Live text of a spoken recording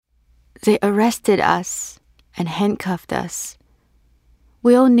They arrested us and handcuffed us.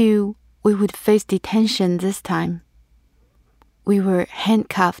 We all knew we would face detention this time. We were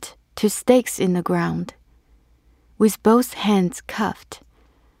handcuffed to stakes in the ground, with both hands cuffed.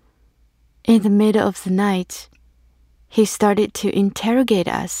 In the middle of the night, he started to interrogate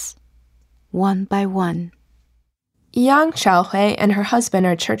us, one by one. Yang Xiaohui and her husband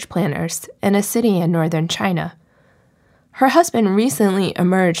are church planners in a city in northern China. Her husband recently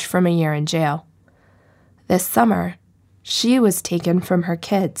emerged from a year in jail. This summer, she was taken from her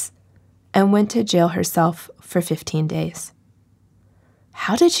kids and went to jail herself for 15 days.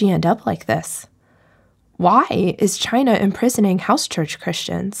 How did she end up like this? Why is China imprisoning house church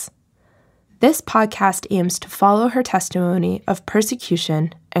Christians? This podcast aims to follow her testimony of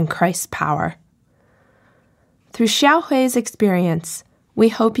persecution and Christ's power. Through Xiaohui's experience, we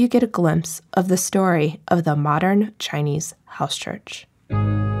hope you get a glimpse of the story of the modern Chinese house church.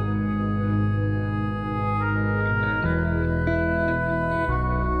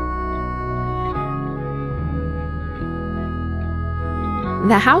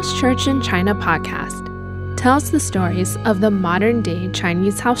 The House Church in China podcast tells the stories of the modern-day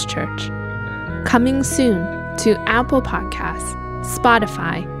Chinese house church. Coming soon to Apple Podcasts,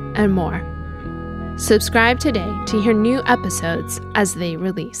 Spotify, and more. Subscribe today to hear new episodes as they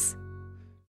release.